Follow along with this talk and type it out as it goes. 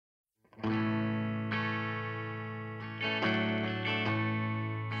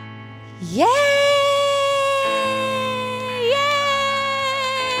Yay! Yay!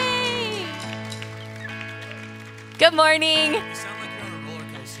 Good morning. You sound like you're on a roller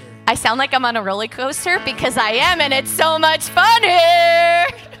coaster. I sound like I'm on a roller coaster because I am, and it's so much fun here.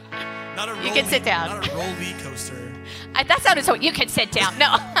 Not a You can sit down. Not a roller coaster. That sounded so. You can sit down. No,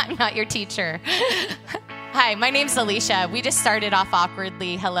 I'm not your teacher. Hi, my name's Alicia. We just started off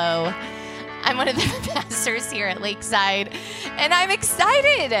awkwardly. Hello. I'm one of the pastors here at Lakeside, and I'm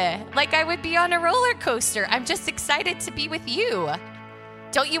excited. Like I would be on a roller coaster. I'm just excited to be with you.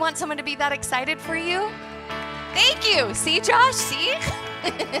 Don't you want someone to be that excited for you? Thank you. See, Josh? See?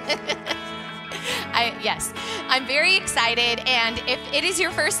 Yes, I'm very excited, and if it is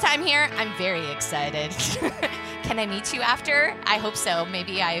your first time here, I'm very excited. Can I meet you after? I hope so.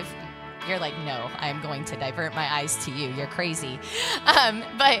 Maybe you're like, no, I'm going to divert my eyes to you. You're crazy.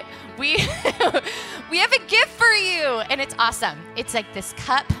 But we we have a gift for you, and it's awesome. It's like this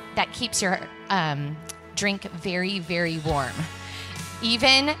cup that keeps your drink very, very warm,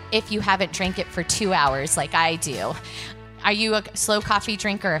 even if you haven't drank it for 2 hours like I do. Are you a slow coffee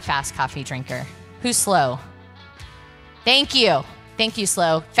drinker or a fast coffee drinker? Who's slow? Thank you. Thank you,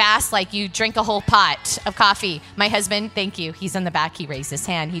 slow. Fast, like you drink a whole pot of coffee. My husband, thank you. He's in the back. He raised his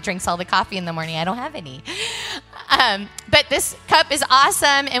hand. He drinks all the coffee in the morning. I don't have any. But this cup is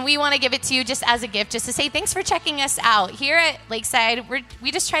awesome, and we want to give it to you just as a gift, just to say thanks for checking us out. Here at Lakeside,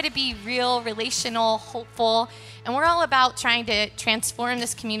 we just try to be real, relational, hopeful, and we're all about trying to transform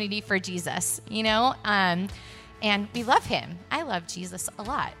this community for Jesus, you know? And we love him. I love Jesus a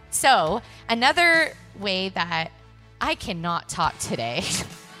lot. So another way that I cannot talk today.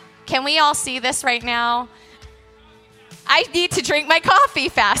 Can we all see this right now? I need to drink my coffee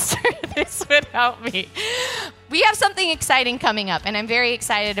faster. This would help me. We have something exciting coming up, and I'm very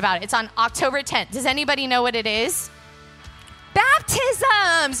excited about it. It's on October 10th. Does anybody know what it is?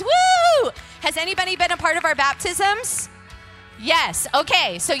 Baptisms! Woo! Has anybody been a part of our baptisms? Yes.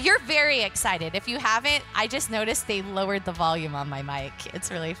 Okay. So you're very excited. If you haven't, I just noticed they lowered the volume on my mic.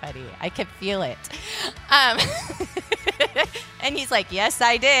 It's really funny. I could feel it. And he's like, yes,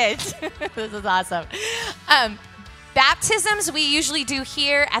 I did. This is awesome. Baptisms we usually do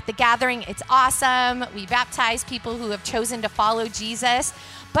here at the gathering. It's awesome. We baptize people who have chosen to follow Jesus.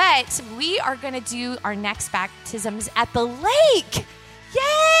 But we are going to do our next baptisms at the lake.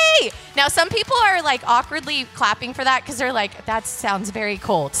 Yay! Now, some people are like awkwardly clapping for that because they're like, that sounds very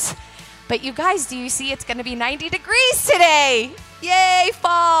cold. But you guys, do you see it's going to be 90 degrees today? Yay,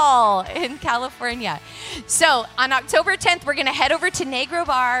 fall in California. So on October 10th, we're going to head over to Negro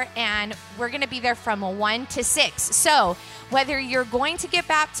Bar, and we're going to be there from 1 to 6. So whether you're going to get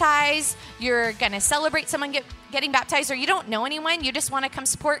baptized, you're going to celebrate someone getting baptized, or you don't know anyone, you just want to come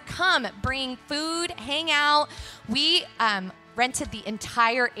support, come, bring food, hang out. We rented the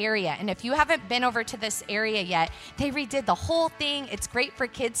entire area, and if you haven't been over to this area yet, they redid the whole thing. It's great for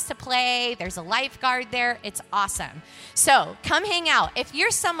kids to play. There's a lifeguard there. It's awesome. So come hang out. If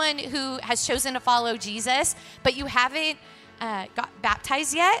you're someone who has chosen to follow Jesus, but you haven't got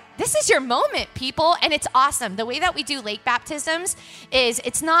baptized yet, this is your moment, people, and it's awesome. The way that we do lake baptisms is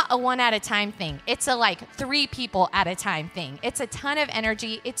it's not a one at a time thing. It's a like 3 people at a time thing. It's a ton of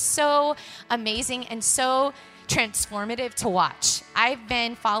energy. It's so amazing and so transformative to watch. I've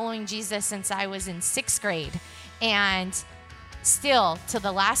been following Jesus since I was in 6th grade, and still to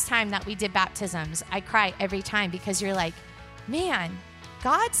the last time that we did baptisms, I cry every time because you're like, man,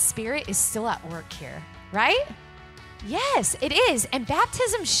 God's Spirit is still at work here, right? Yes, it is. And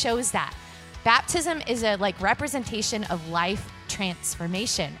baptism shows that. Baptism is a like representation of life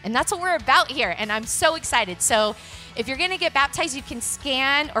transformation. And that's what we're about here. And I'm so excited. So if you're going to get baptized, you can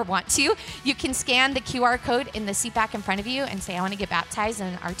scan, or want to, you can scan the QR code in the seat back in front of you and say, I want to get baptized,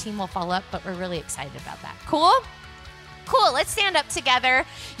 and our team will follow up. But we're really excited about that. Cool? Cool. Let's stand up together.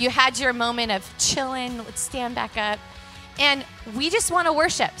 You had your moment of chilling. Let's stand back up. And we just want to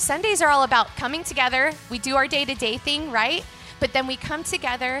worship. Sundays are all about coming together. We do our day-to-day thing, right? But then we come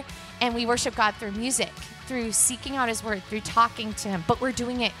together and we worship God through music, through seeking out his word, through talking to him. But we're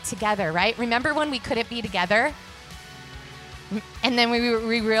doing it together, right? Remember when we couldn't be together? And then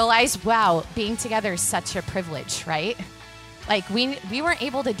we realized, wow, being together is such a privilege, right? Like we weren't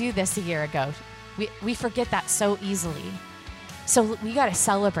able to do this a year ago. We forget that so easily. So we got to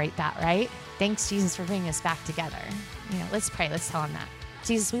celebrate that, right? Thanks, Jesus, for bringing us back together. You know, let's pray. Let's tell him that.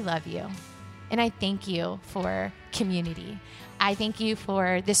 Jesus, we love you. And I thank you for community. I thank you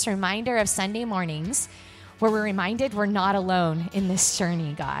for this reminder of Sunday mornings where we're reminded we're not alone in this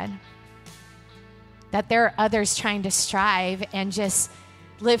journey, God. That there are others trying to strive and just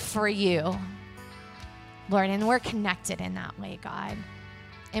live for you, Lord, and we're connected in that way, God.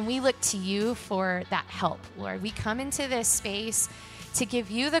 And we look to you for that help, Lord. We come into this space to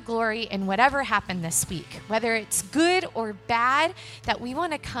give you the glory in whatever happened this week, whether it's good or bad, that we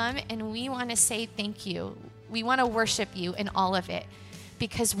want to come and we want to say thank you. We want to worship you in all of it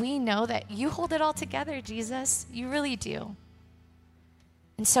because we know that you hold it all together, Jesus. You really do.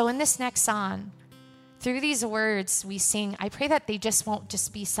 And so in this next song, through these words we sing, I pray that they just won't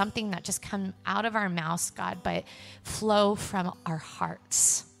just be something that just come out of our mouths, God, but flow from our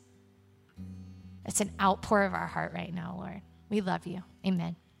hearts. It's an outpour of our heart right now, Lord. We love you.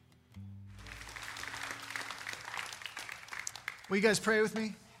 Amen. Will you guys pray with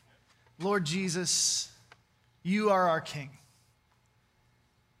me? Lord Jesus, you are our King.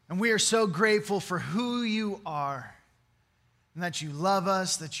 And we are so grateful for who you are and that you love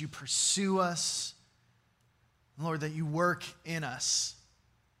us, that you pursue us, and Lord, that you work in us.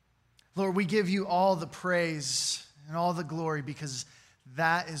 Lord, we give you all the praise and all the glory because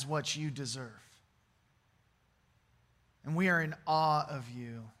that is what you deserve. And we are in awe of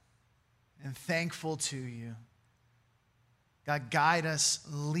you and thankful to you. God, guide us,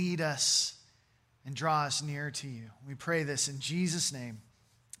 lead us, and draw us near to you. We pray this in Jesus' name.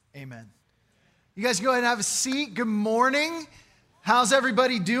 Amen. You guys go ahead and have a seat. Good morning. How's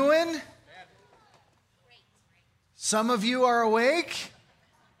everybody doing? Some of you are awake.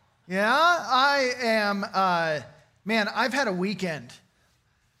 Yeah, I am. Man, I've had a weekend.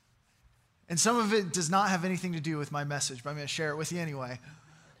 And some of it does not have anything to do with my message, but I'm going to share it with you anyway.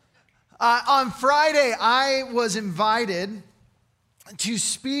 On Friday, I was invited to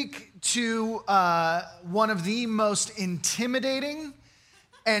speak to one of the most intimidating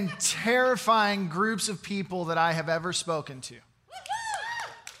and terrifying groups of people that I have ever spoken to.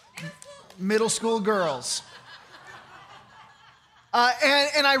 Middle school girls.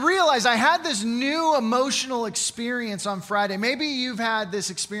 And I realized I had this new emotional experience on Friday. Maybe you've had this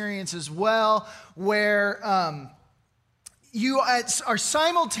experience as well, where you are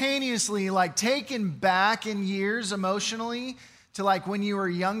simultaneously like taken back in years emotionally to like when you were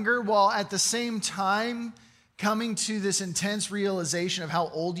younger, while at the same time coming to this intense realization of how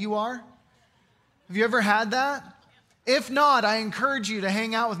old you are. Have you ever had that? If not, I encourage you to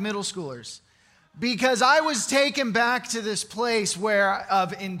hang out with middle schoolers. Because I was taken back to this place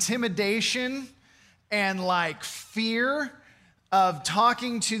of intimidation and like fear of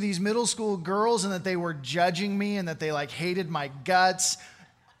talking to these middle school girls and that they were judging me and that they like hated my guts.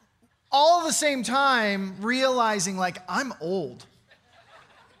 All at the same time realizing like I'm old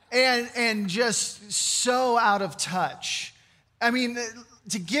and just so out of touch. I mean,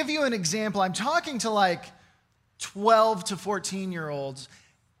 to give you an example, I'm talking to like 12 to 14-year-olds.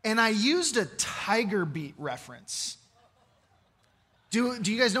 And I used a Tiger Beat reference. Do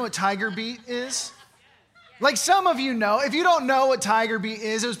you guys know what Tiger Beat is? Like some of you know. If you don't know what Tiger Beat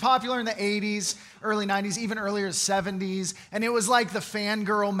is, it was popular in the 80s, early 90s, even earlier 70s. And it was like the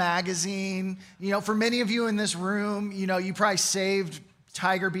Fangirl magazine. You know, for many of you in this room, you know, you probably saved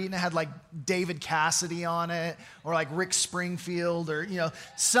Tiger Beat and it had like David Cassidy on it or like Rick Springfield or, you know,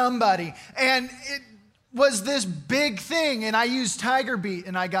 somebody. And it was this big thing, and I used Tiger Beat,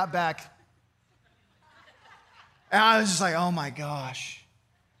 and I got back. And I was just like, oh my gosh,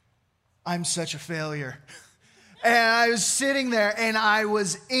 I'm such a failure. And I was sitting there, and I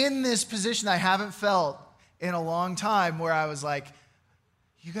was in this position I haven't felt in a long time where I was like,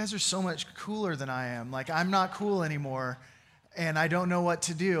 you guys are so much cooler than I am. Like, I'm not cool anymore, and I don't know what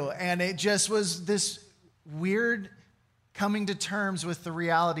to do. And it just was this weird coming to terms with the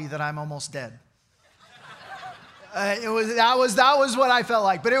reality that I'm almost dead. That was what I felt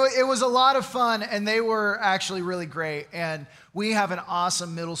like, but it was a lot of fun, and they were actually really great. And we have an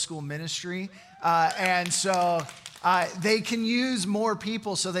awesome middle school ministry, and so they can use more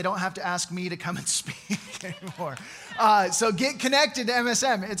people, so they don't have to ask me to come and speak anymore. So get connected to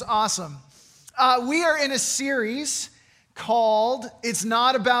MSM; it's awesome. We are in a series called "It's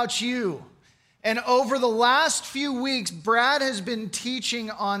Not About You." And over the last few weeks, Brad has been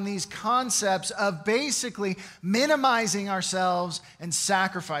teaching on these concepts of basically minimizing ourselves and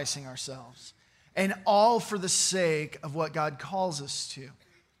sacrificing ourselves, and all for the sake of what God calls us to.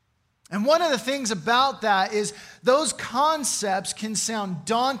 And one of the things about that is those concepts can sound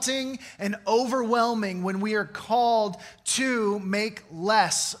daunting and overwhelming when we are called to make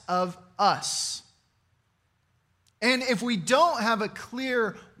less of us. And if we don't have a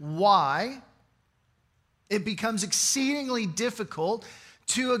clear why, it becomes exceedingly difficult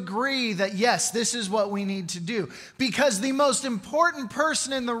to agree that, yes, this is what we need to do. Because the most important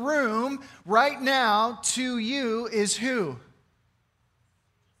person in the room right now to you is who?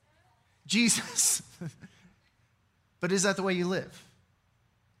 Jesus. But is that the way you live?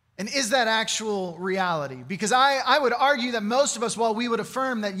 And is that actual reality? Because I would argue that most of us, while we would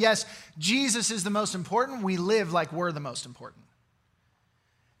affirm that, yes, Jesus is the most important, we live like we're the most important.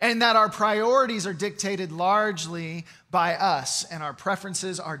 And that our priorities are dictated largely by us and our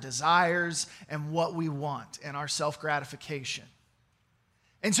preferences, our desires, and what we want, and our self-gratification.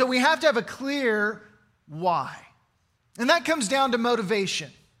 And so we have to have a clear why. And that comes down to motivation,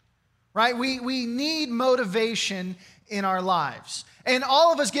 right? We need motivation in our lives. And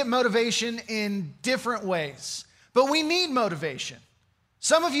all of us get motivation in different ways, but we need motivation.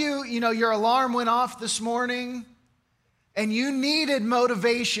 Some of you, your alarm went off this morning and you needed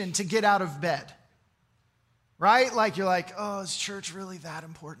motivation to get out of bed, right? Like you're like, oh, is church really that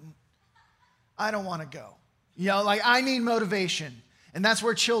important? I don't want to go. I need motivation. And that's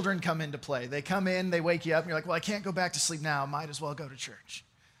where children come into play. They come in, they wake you up, and you're like, well, I can't go back to sleep now. I might as well go to church.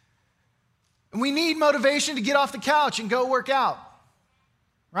 And we need motivation to get off the couch and go work out,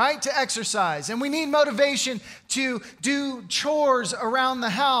 right? To exercise. And we need motivation to do chores around the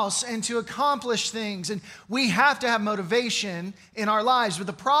house and to accomplish things. And we have to have motivation in our lives. But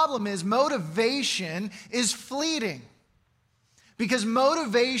the problem is motivation is fleeting, because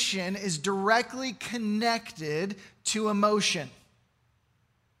motivation is directly connected to emotion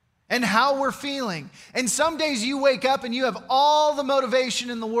and how we're feeling. And some days you wake up and you have all the motivation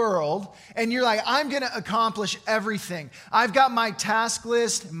in the world and you're like, I'm gonna accomplish everything. I've got my task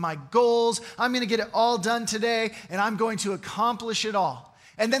list, my goals. I'm gonna get it all done today and I'm going to accomplish it all.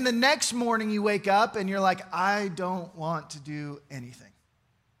 And then the next morning you wake up and you're like, I don't want to do anything.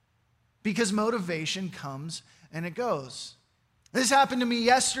 Because motivation comes and it goes. This happened to me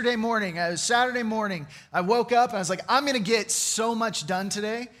yesterday morning. It was Saturday morning. I woke up and I was like, I'm gonna get so much done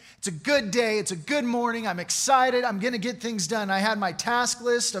today. It's a good day. It's a good morning. I'm excited. I'm going to get things done. I had my task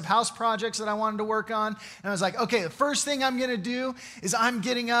list of house projects that I wanted to work on. And I was like, okay, the first thing I'm going to do is I'm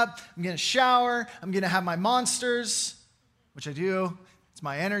getting up. I'm going to shower. I'm going to have my monsters, which I do. It's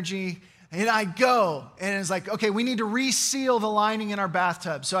my energy. And I go. And it's like, okay, we need to reseal the lining in our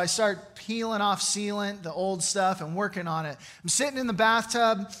bathtub. So I start peeling off sealant, the old stuff, and working on it. I'm sitting in the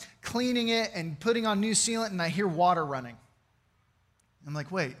bathtub, cleaning it and putting on new sealant, and I hear water running. I'm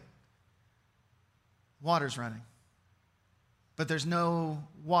like, wait. Water's running, but there's no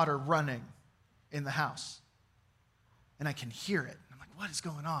water running in the house. And I can hear it. I'm like, what is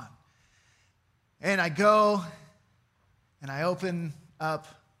going on? And I go and I open up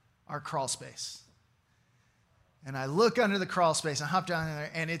our crawl space. And I look under the crawl space, I hop down in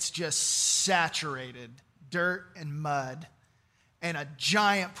there, and it's just saturated dirt and mud and a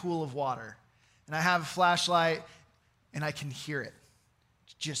giant pool of water. And I have a flashlight and I can hear it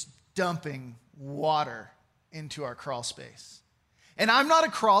just dumping water into our crawl space. And I'm not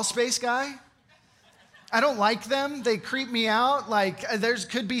a crawl space guy. I don't like them. They creep me out. Like there's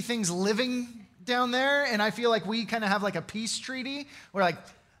could be things living down there, and I feel like we kind of have like a peace treaty. We're like,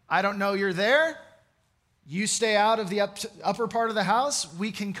 I don't know you're there. You stay out of the upper part of the house.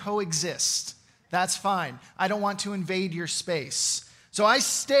 We can coexist. That's fine. I don't want to invade your space. So I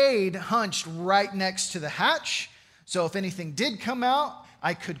stayed hunched right next to the hatch. So if anything did come out,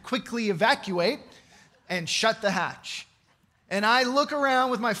 I could quickly evacuate and shut the hatch. And I look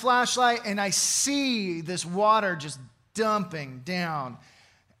around with my flashlight and I see this water just dumping down.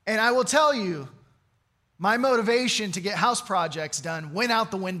 And I will tell you, my motivation to get house projects done went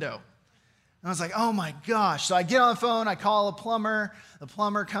out the window. And I was like, oh my gosh. So I get on the phone, I call a plumber. The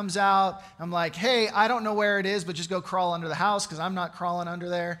plumber comes out. I'm like, hey, I don't know where it is, but just go crawl under the house because I'm not crawling under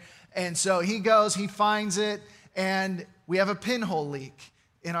there. And so he goes, he finds it, and we have a pinhole leak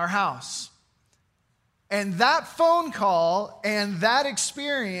in our house. And that phone call and that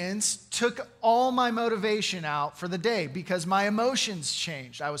experience took all my motivation out for the day because my emotions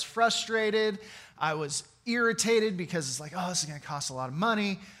changed. I was frustrated. I was irritated because it's like, oh, this is going to cost a lot of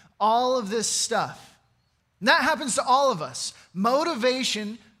money. All of this stuff. And that happens to all of us.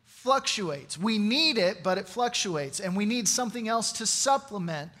 Motivation fluctuates. We need it, but it fluctuates. And we need something else to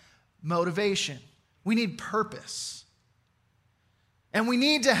supplement motivation. We need purpose. And we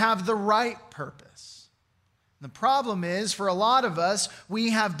need to have the right purpose. The problem is, for a lot of us,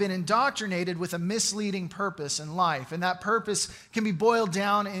 we have been indoctrinated with a misleading purpose in life. And that purpose can be boiled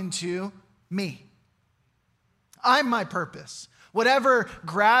down into me. I'm my purpose. Whatever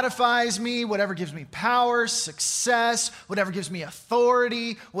gratifies me, whatever gives me power, success, whatever gives me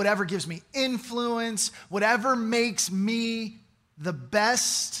authority, whatever gives me influence, whatever makes me the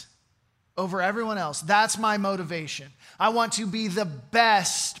best over everyone else, that's my motivation. I want to be the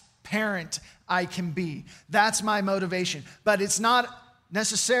best parent I can be. That's my motivation. But it's not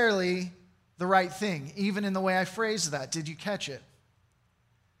necessarily the right thing, even in the way I phrased that. Did you catch it?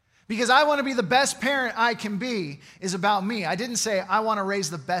 Because I want to be the best parent I can be is about me. I didn't say I want to raise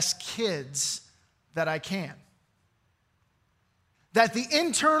the best kids that I can. That the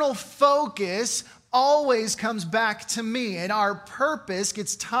internal focus always comes back to me, and our purpose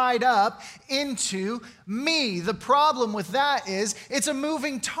gets tied up into me. The problem with that is it's a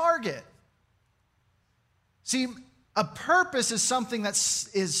moving target. See, a purpose is something that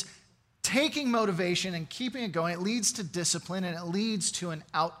is taking motivation and keeping it going. It leads to discipline and it leads to an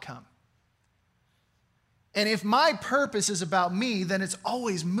outcome. And if my purpose is about me, then it's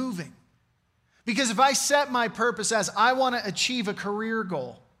always moving. Because if I set my purpose as I want to achieve a career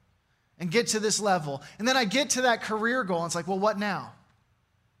goal and get to this level, and then I get to that career goal and it's like, well, what now?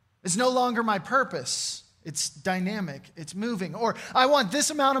 It's no longer my purpose. It's dynamic. It's moving. Or I want this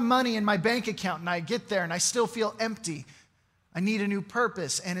amount of money in my bank account and I get there and I still feel empty. I need a new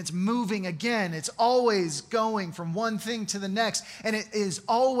purpose, and it's moving again. It's always going from one thing to the next, and it is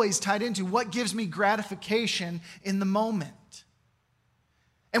always tied into what gives me gratification in the moment.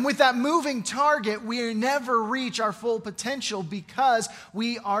 And with that moving target, we never reach our full potential because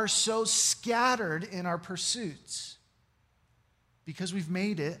we are so scattered in our pursuits, because we've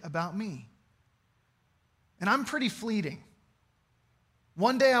made it about me. And I'm pretty fleeting.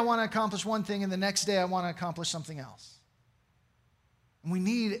 One day I want to accomplish one thing, and the next day I want to accomplish something else. We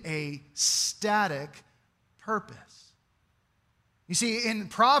need a static purpose. You see, in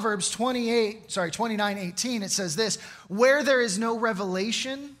Proverbs 29:18, it says this: where there is no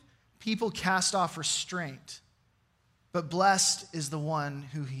revelation, people cast off restraint, but blessed is the one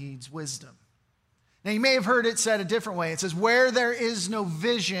who heeds wisdom. Now, you may have heard it said a different way. It says, where there is no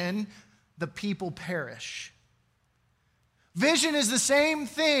vision, the people perish. Vision is the same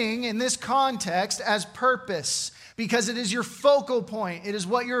thing in this context as purpose, because it is your focal point. It is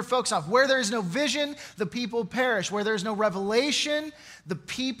what you're focused on. Where there is no vision, the people perish. Where there is no revelation, the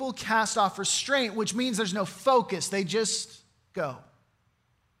people cast off restraint, which means there's no focus. They just go.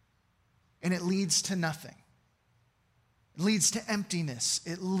 And it leads to nothing. It leads to emptiness.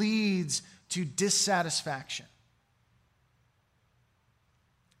 It leads to dissatisfaction.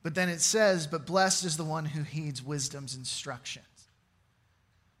 But then it says, but blessed is the one who heeds wisdom's instructions.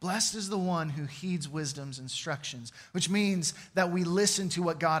 Blessed is the one who heeds wisdom's instructions, which means that we listen to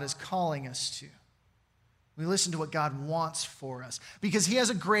what God is calling us to. We listen to what God wants for us because he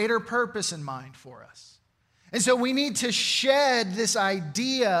has a greater purpose in mind for us. And so we need to shed this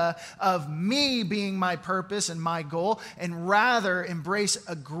idea of me being my purpose and my goal and rather embrace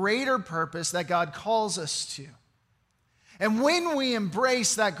a greater purpose that God calls us to. And when we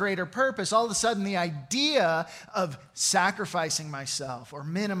embrace that greater purpose, all of a sudden the idea of sacrificing myself or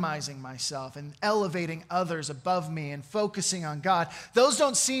minimizing myself and elevating others above me and focusing on God, those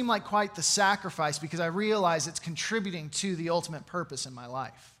don't seem like quite the sacrifice because I realize it's contributing to the ultimate purpose in my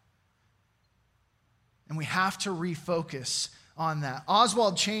life. And we have to refocus on that.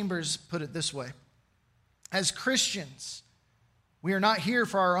 Oswald Chambers put it this way: as Christians, we are not here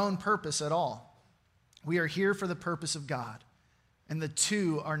for our own purpose at all. We are here for the purpose of God, and the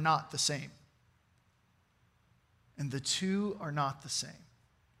two are not the same. And the two are not the same.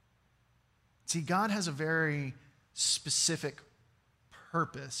 See, God has a very specific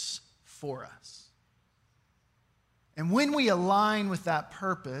purpose for us. And when we align with that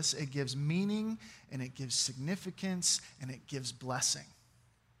purpose, it gives meaning, and it gives significance, and it gives blessing.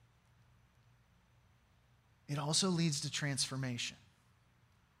 It also leads to transformation.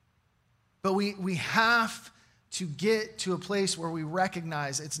 But we have to get to a place where we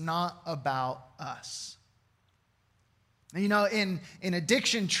recognize it's not about us. You know, in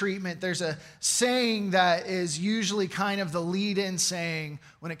addiction treatment, there's a saying that is usually kind of the lead-in saying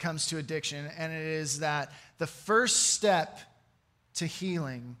when it comes to addiction, and it is that the first step to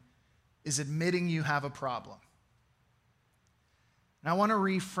healing is admitting you have a problem. And I want to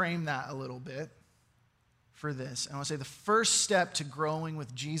reframe that a little bit for this. I want to say the first step to growing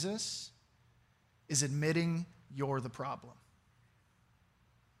with Jesus is admitting you're the problem.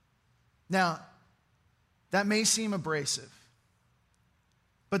 Now, that may seem abrasive,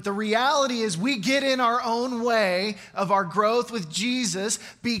 but the reality is we get in our own way of our growth with Jesus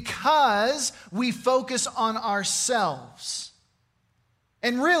because we focus on ourselves.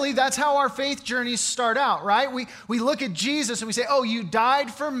 And really, that's how our faith journeys start out, right? We look at Jesus and we say, oh, you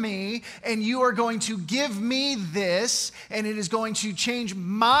died for me, and you are going to give me this, and it is going to change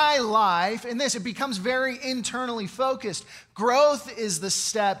my life. And this, it becomes very internally focused. Growth is the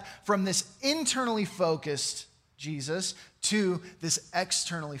step from this internally focused Jesus to this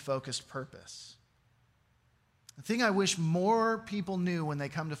externally focused purpose. The thing I wish more people knew when they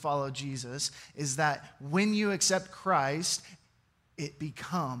come to follow Jesus is that when you accept Christ, it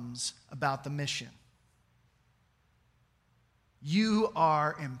becomes about the mission. You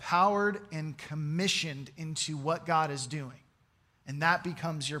are empowered and commissioned into what God is doing, and that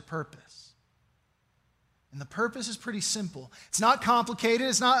becomes your purpose. And the purpose is pretty simple. It's not complicated.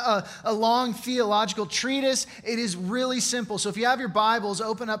 It's not a long theological treatise. It is really simple. So if you have your Bibles,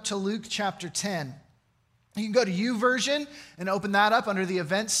 open up to Luke chapter 10. You can go to YouVersion and open that up. Under the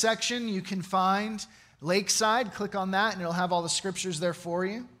events section, you can find Lakeside. Click on that, and it'll have all the scriptures there for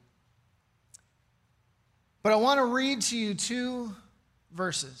you. But I want to read to you 2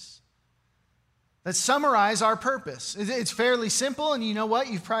 verses that summarize our purpose. It's fairly simple, and you know what?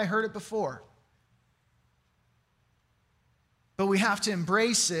 You've probably heard it before. But we have to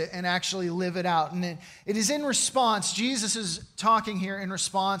embrace it and actually live it out. And it is in response, Jesus is talking here in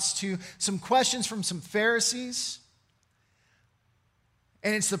response to some questions from some Pharisees.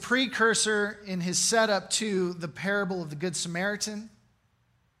 And it's the precursor in his setup to the parable of the Good Samaritan.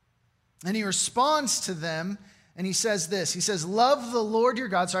 And he responds to them, and he says this. He says, love the Lord your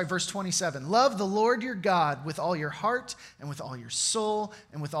God. Verse 27. Love the Lord your God with all your heart and with all your soul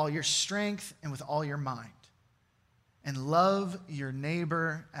and with all your strength and with all your mind. And love your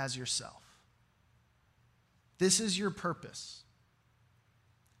neighbor as yourself. This is your purpose.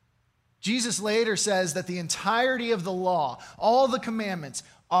 Jesus later says that the entirety of the law, all the commandments,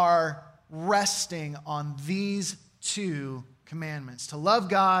 are resting on these 2 commandments, to love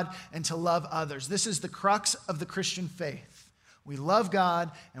God and to love others. This is the crux of the Christian faith. We love God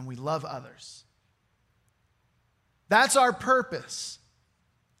and we love others. That's our purpose.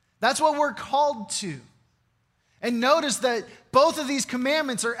 That's what we're called to. And notice that both of these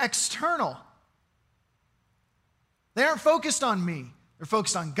commandments are external. They aren't focused on me. They're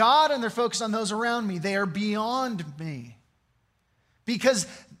focused on God and they're focused on those around me. They are beyond me. Because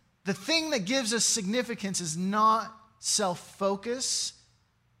the thing that gives us significance is not self-focus.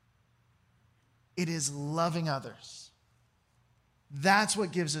 It is loving others. That's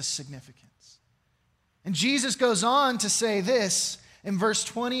what gives us significance. And Jesus goes on to say this in verse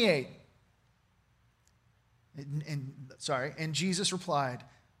 28. And Jesus replied,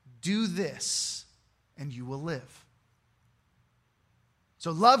 do this and you will live.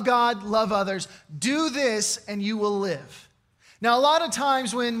 So love God, love others, do this and you will live. Now, a lot of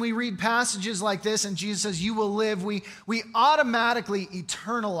times when we read passages like this and Jesus says, you will live, we automatically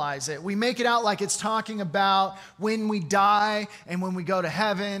eternalize it. We make it out like it's talking about when we die and when we go to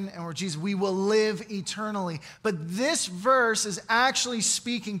heaven and where Jesus, we will live eternally. But this verse is actually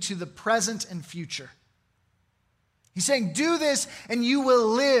speaking to the present and future. He's saying, do this and you will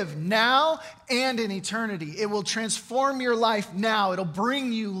live now and in eternity. It will transform your life now. It'll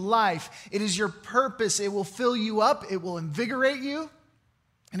bring you life. It is your purpose. It will fill you up. It will invigorate you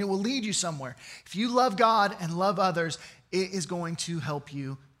and it will lead you somewhere. If you love God and love others, it is going to help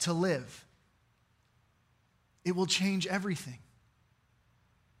you to live. It will change everything.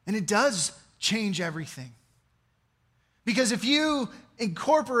 And it does change everything. Because if you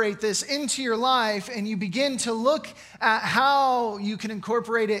incorporate this into your life and you begin to look at how you can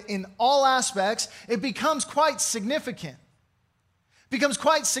incorporate it in all aspects, it becomes quite significant. It becomes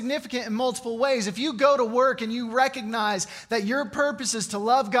quite significant in multiple ways. If you go to work and you recognize that your purpose is to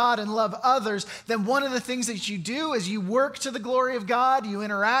love God and love others, then one of the things that you do is you work to the glory of God, you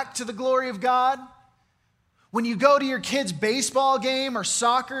interact to the glory of God. When you go to your kid's baseball game or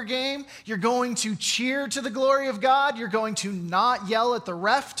soccer game, you're going to cheer to the glory of God. You're going to not yell at the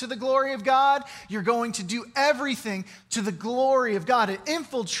ref to the glory of God. You're going to do everything to the glory of God. It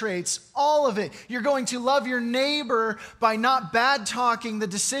infiltrates all of it. You're going to love your neighbor by not bad talking the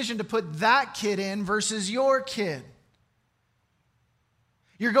decision to put that kid in versus your kid.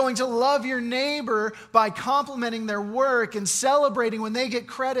 You're going to love your neighbor by complimenting their work and celebrating when they get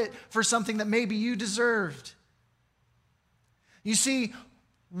credit for something that maybe you deserved. You see,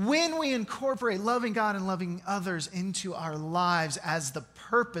 when we incorporate loving God and loving others into our lives as the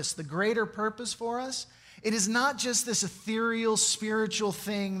purpose, the greater purpose for us, it is not just this ethereal spiritual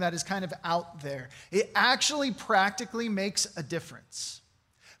thing that is kind of out there. It actually practically makes a difference.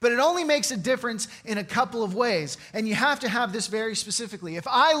 But it only makes a difference in a couple of ways. And you have to have this very specifically. If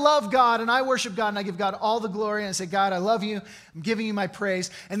I love God and I worship God and I give God all the glory and I say, God, I love you, I'm giving you my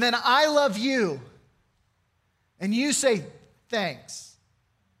praise, and then I love you, and you say thanks,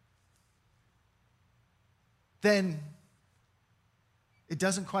 then it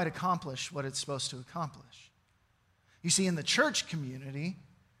doesn't quite accomplish what it's supposed to accomplish. You see, in the church community,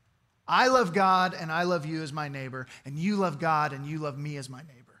 I love God and I love you as my neighbor, and you love God and you love me as my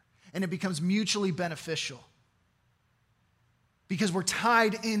neighbor. And it becomes mutually beneficial because we're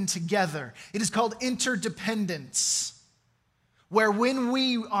tied in together. It is called interdependence. where when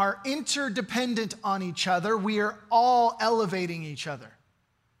we are interdependent on each other, we are all elevating each other.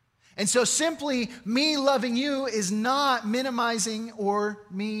 And so simply me loving you is not minimizing or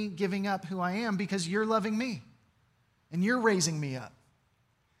me giving up who I am, because you're loving me and you're raising me up.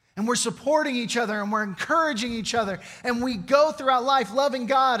 And we're supporting each other and we're encouraging each other. And we go throughout life loving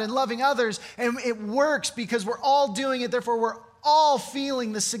God and loving others. And it works because we're all doing it. Therefore, we're all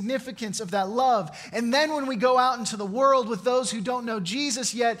feeling the significance of that love. And then when we go out into the world with those who don't know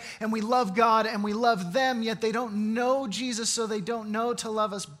Jesus yet, and we love God and we love them, yet they don't know Jesus, so they don't know to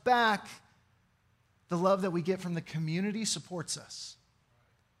love us back, the love that we get from the community supports us.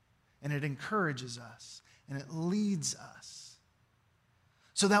 And it encourages us. And it leads us.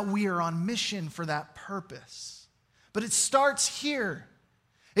 So that we are on mission for that purpose. But it starts here.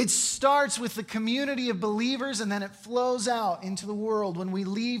 It starts with the community of believers, and then it flows out into the world when we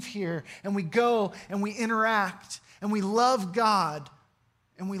leave here and we go and we interact and we love God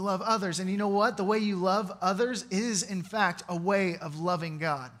and we love others. And you know what? The way you love others is, in fact, a way of loving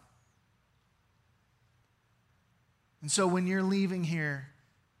God. And so when you're leaving here,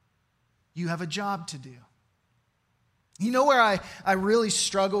 you have a job to do. You know where I really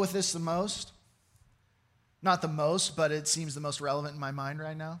struggle with this the most? Not the most, but it seems the most relevant in my mind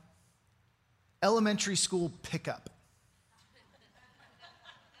right now. Elementary school pickup.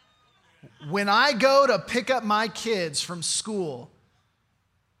 When I go to pick up my kids from school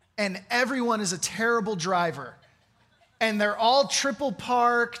and everyone is a terrible driver and they're all triple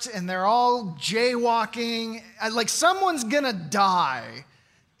parked and they're all jaywalking, like someone's gonna die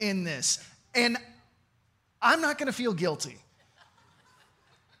in this. And I'm not gonna feel guilty,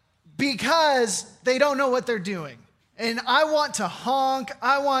 because they don't know what they're doing. And I want to honk.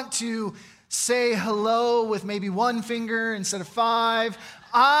 I want to say hello with maybe one finger instead of 5.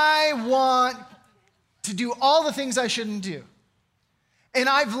 I want to do all the things I shouldn't do. And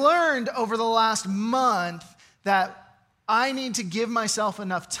I've learned over the last month that I need to give myself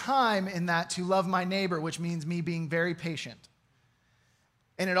enough time in that to love my neighbor, which means me being very patient.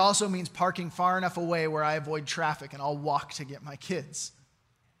 And it also means parking far enough away where I avoid traffic and I'll walk to get my kids.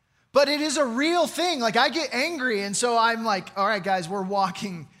 But it is a real thing. Like, I get angry, and so I'm like, all right, guys, we're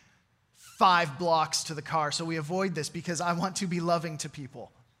walking 5 blocks to the car, so we avoid this because I want to be loving to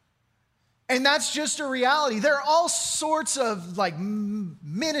people. And that's just a reality. There are all sorts of like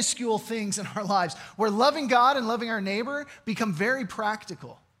minuscule things in our lives where loving God and loving our neighbor become very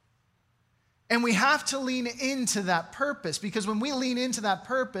practical. And we have to lean into that purpose, because when we lean into that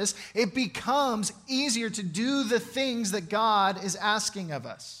purpose, it becomes easier to do the things that God is asking of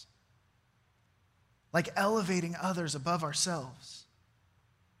us. Like elevating others above ourselves.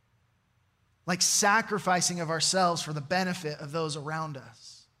 Like sacrificing of ourselves for the benefit of those around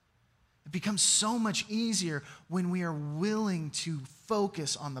us. It becomes so much easier when we are willing to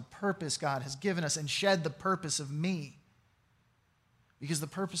focus on the purpose God has given us and shed the purpose of me. Because the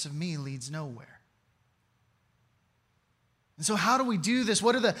purpose of me leads nowhere. And so how do we do this?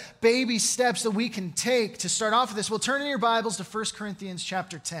 What are the baby steps that we can take to start off with this? Well, turn in your Bibles to 1 Corinthians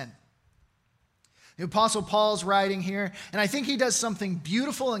chapter 10. The Apostle Paul's writing here, and I think he does something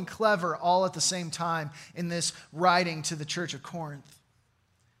beautiful and clever all at the same time in this writing to the church of Corinth.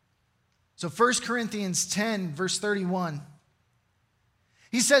 So 1 Corinthians 10, verse 31.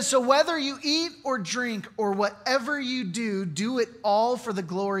 He says, "So whether you eat or drink or whatever you do, do it all for the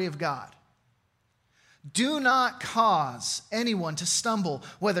glory of God. Do not cause anyone to stumble,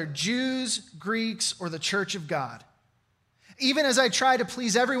 whether Jews, Greeks, or the church of God. Even as I try to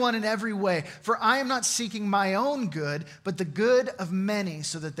please everyone in every way, for I am not seeking my own good, but the good of many,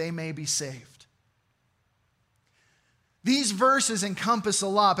 so that they may be saved." These verses encompass a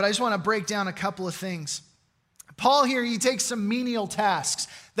lot, but I just want to break down a couple of things. Paul here, he takes some menial tasks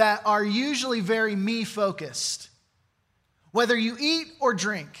that are usually very me-focused. Whether you eat or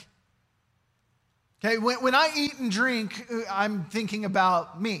drink. Okay, when I eat and drink, I'm thinking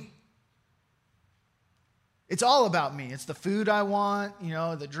about me. It's all about me. It's the food I want,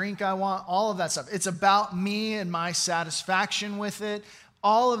 the drink I want, all of that stuff. It's about me and my satisfaction with it,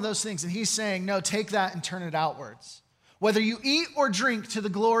 all of those things. And he's saying, no, take that and turn it outwards. Whether you eat or drink, to the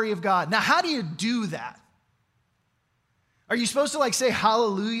glory of God. Now, how do you do that? Are you supposed to say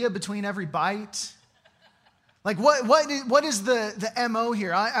hallelujah between every bite? Like what is the MO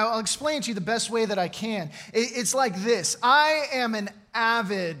here? I'll explain to you the best way that I can. It's like this. I am an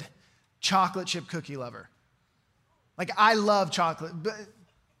avid chocolate chip cookie lover. Like, I love chocolate.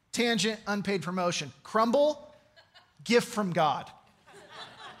 Tangent, unpaid promotion. Crumble, gift from God.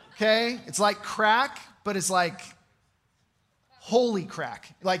 Okay? It's like crack, but it's like holy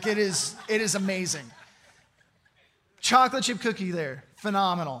crack. Like, it is amazing. chocolate chip cookie there,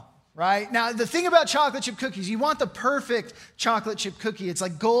 phenomenal, right? Now, the thing about chocolate chip cookies, you want the perfect chocolate chip cookie. It's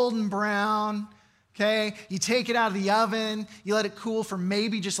like golden brown, okay? You take it out of the oven, you let it cool for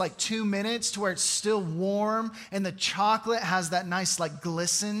maybe just like 2 minutes to where it's still warm, and the chocolate has that nice like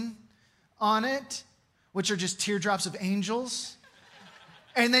glisten on it, which are just teardrops of angels.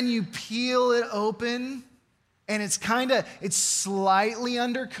 And then you peel it open, and it's slightly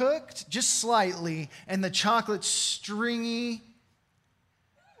undercooked, just slightly, and the chocolate's stringy.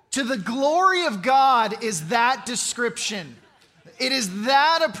 To the glory of God is that description. It is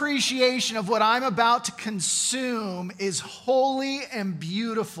that appreciation of what I'm about to consume is holy and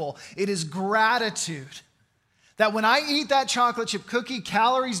beautiful. It is gratitude. That when I eat that chocolate chip cookie,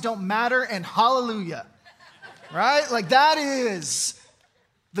 calories don't matter, and hallelujah. Right? Like that is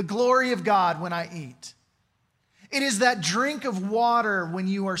the glory of God when I eat. It is that drink of water when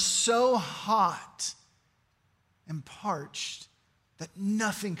you are so hot and parched that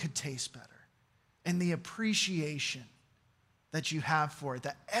nothing could taste better. And the appreciation that you have for it,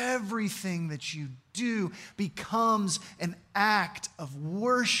 that everything that you do becomes an act of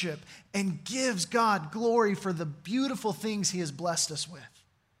worship and gives God glory for the beautiful things he has blessed us with.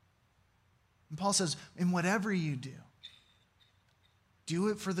 And Paul says, in whatever you do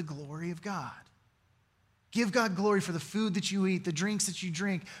it for the glory of God. Give God glory for the food that you eat, the drinks that you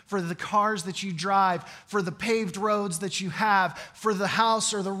drink, for the cars that you drive, for the paved roads that you have, for the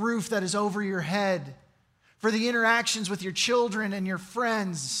house or the roof that is over your head, for the interactions with your children and your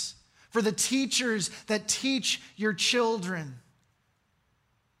friends, for the teachers that teach your children,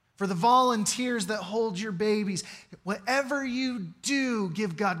 for the volunteers that hold your babies. Whatever you do,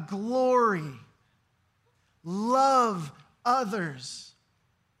 give God glory. Love others.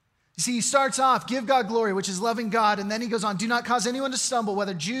 You see, he starts off, give God glory, which is loving God, and then he goes on, do not cause anyone to stumble,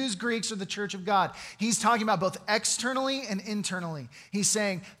 whether Jews, Greeks, or the church of God. He's talking about both externally and internally. He's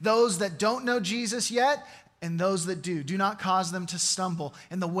saying those that don't know Jesus yet and those that do not cause them to stumble.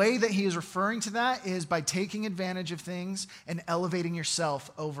 And the way that he is referring to that is by taking advantage of things and elevating yourself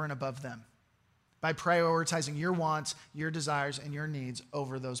over and above them, by prioritizing your wants, your desires, and your needs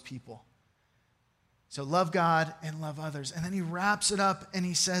over those people. So love God and love others. And then he wraps it up and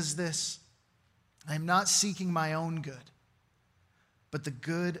he says this, I am not seeking my own good, but the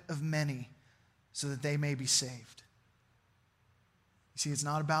good of many so that they may be saved. You see, it's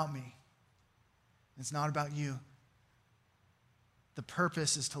not about me. It's not about you. The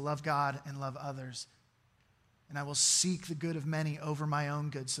purpose is to love God and love others. And I will seek the good of many over my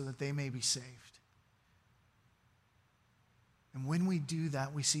own good so that they may be saved. And when we do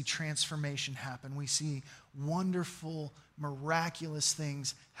that, we see transformation happen. We see wonderful, miraculous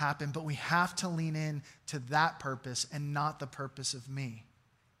things happen, but we have to lean in to that purpose and not the purpose of me.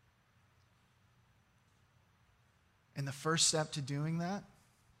 And the first step to doing that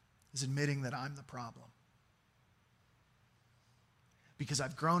is admitting that I'm the problem. Because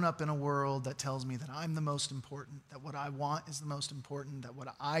I've grown up in a world that tells me that I'm the most important, that what I want is the most important, that what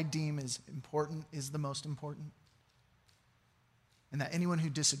I deem is important is the most important, and that anyone who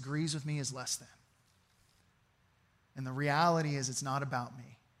disagrees with me is less than. And the reality is it's not about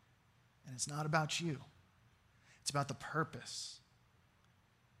me, and it's not about you. It's about the purpose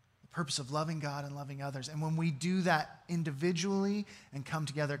of loving God and loving others. And when we do that individually and come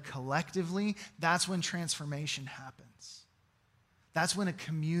together collectively, that's when transformation happens. That's when a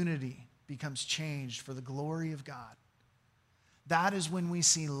community becomes changed for the glory of God. That is when we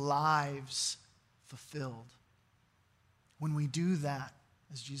see lives fulfilled. When we do that,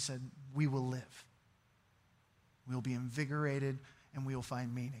 as Jesus said, we will live. We'll be invigorated and we will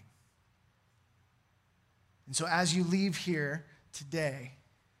find meaning. And so as you leave here today,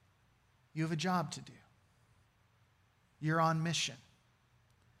 you have a job to do. You're on mission.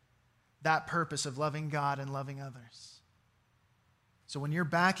 That purpose of loving God and loving others. So when you're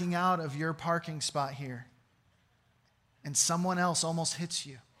backing out of your parking spot here and someone else almost hits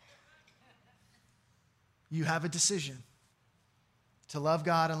you, you have a decision to love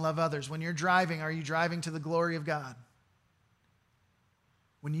God and love others. When you're driving, are you driving to the glory of God?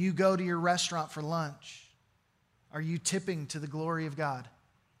 When you go to your restaurant for lunch, are you tipping to the glory of God?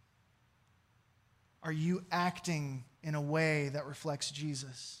 Are you acting in a way that reflects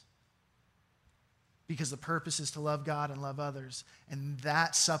Jesus? Because the purpose is to love God and love others, and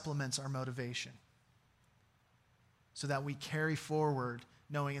that supplements our motivation so that we carry forward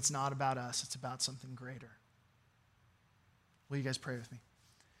knowing it's not about us, it's about something greater. Will you guys pray with me?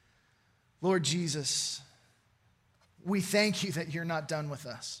 Lord Jesus, we thank you that you're not done with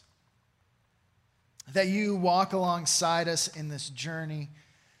us, that you walk alongside us in this journey,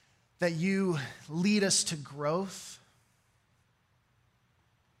 that you lead us to growth,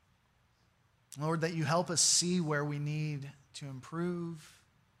 Lord, that you help us see where we need to improve,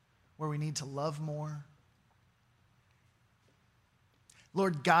 where we need to love more.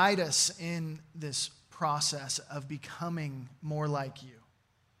 Lord, guide us in this process of becoming more like you.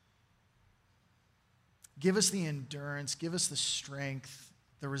 Give us the endurance, give us the strength,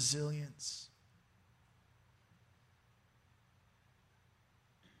 the resilience.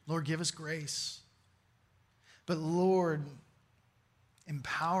 Lord, give us grace. But Lord,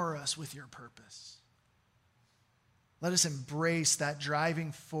 empower us with your purpose. Let us embrace that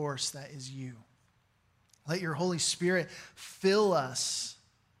driving force that is you. Let your Holy Spirit fill us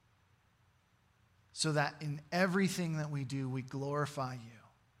so that in everything that we do, we glorify you.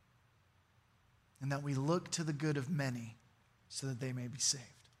 And that we look to the good of many so that they may be saved.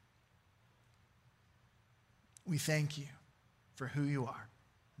 We thank you for who you are.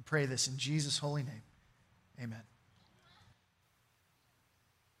 And pray this in Jesus' holy name. Amen.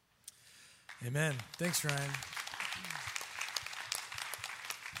 Amen. Thanks, Ryan.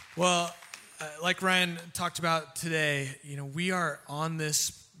 Well, like Ryan talked about today, we are on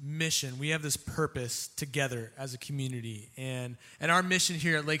this mission. We have this purpose together as a community. And our mission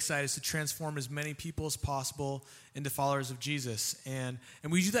here at Lakeside is to transform as many people as possible into followers of Jesus. And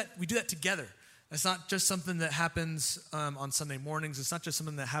we do that together. It's not just something that happens on Sunday mornings. It's not just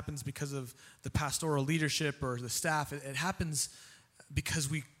something that happens because of the pastoral leadership or the staff. It happens because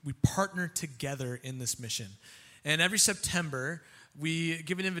we partner together in this mission. And every September, we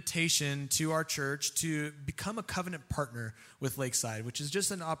give an invitation to our church to become a covenant partner with Lakeside, which is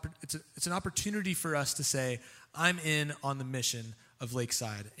just it's an opportunity for us to say, I'm in on the mission of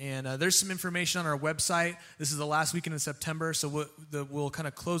Lakeside. And there's some information on our website. This is the last weekend in September, so we'll kind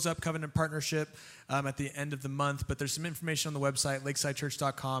of close up covenant partnership at the end of the month. But there's some information on the website,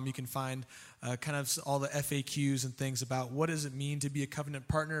 lakesidechurch.com. You can find kind of all the FAQs and things about what does it mean to be a covenant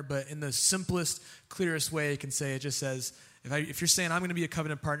partner. But in the simplest, clearest way, you can say, it just says, if you're saying I'm going to be a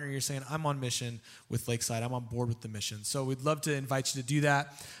covenant partner, you're saying I'm on mission with Lakeside. I'm on board with the mission. So we'd love to invite you to do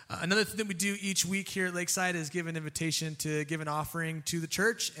that. Another thing that we do each week here at Lakeside is give an invitation to give an offering to the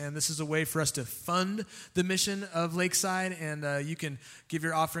church. And this is a way for us to fund the mission of Lakeside. And you can give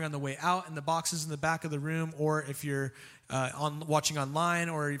your offering on the way out in the boxes in the back of the room, or if you're watching online,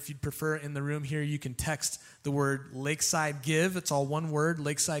 or if you'd prefer in the room here, you can text the word Lakeside Give. It's all one word,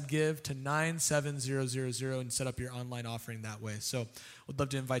 Lakeside Give, to 97000 and set up your online offering that way. So we'd love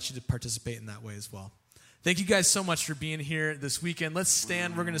to invite you to participate in that way as well. Thank you guys so much for being here this weekend. Let's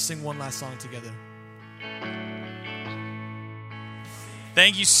stand. We're going to sing one last song together.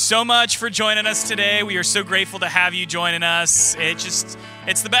 Thank you so much for joining us today. We are so grateful to have you joining us.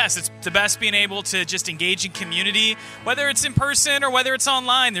 It's the best. It's the best being able to just engage in community, whether it's in person or whether it's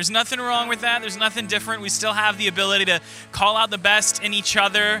online. There's nothing wrong with that. There's nothing different. We still have the ability to call out the best in each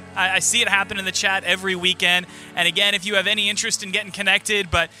other. I see it happen in the chat every weekend. And again, if you have any interest in getting connected,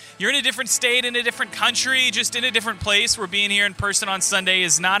 but you're in a different state, in a different country, just in a different place where being here in person on Sunday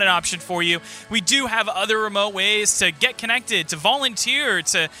is not an option for you, we do have other remote ways to get connected, to volunteer,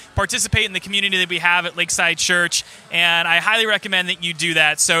 to participate in the community that we have at Lakeside Church. And I highly recommend that you do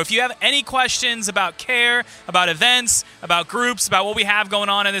that. So if you have any questions about care, about events, about groups, about what we have going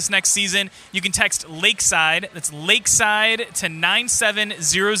on in this next season, you can text Lakeside. That's Lakeside to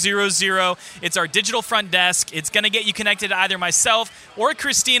 97000. It's our digital front desk. It's going to get you connected to either myself or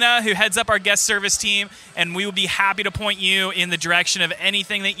Christina, who heads up our guest service team, and we will be happy to point you in the direction of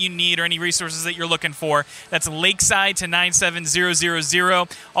anything that you need or any resources that you're looking for. That's Lakeside to 97000.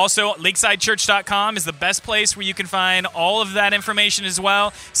 Also, lakesidechurch.com is the best place where you can find all of that information as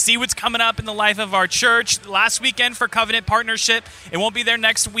well. See what's coming up in the life of our church. Last weekend for Covenant Partnership. It won't be there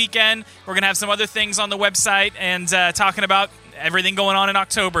next weekend. We're going to have some other things on the website and talking about everything going on in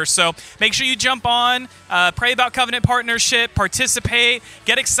October. So make sure you jump on, pray about Covenant Partnership, participate,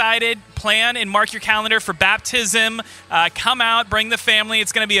 get excited, plan and mark your calendar for baptism. Come out, bring the family.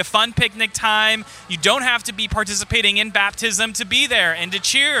 It's going to be a fun picnic time. You don't have to be participating in baptism to be there and to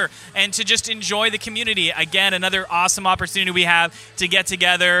cheer and to just enjoy the community. Again, another awesome opportunity we have to get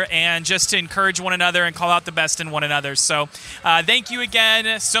together and just to encourage one another and call out the best in one another. So thank you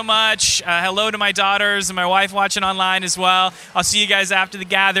again so much. Hello to my daughters and my wife watching online as well. I'll see you guys after the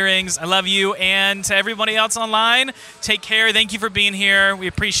gatherings. I love you. And to everybody else online, take care. Thank you for being here. We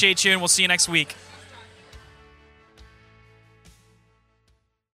appreciate you, and we'll see you next week.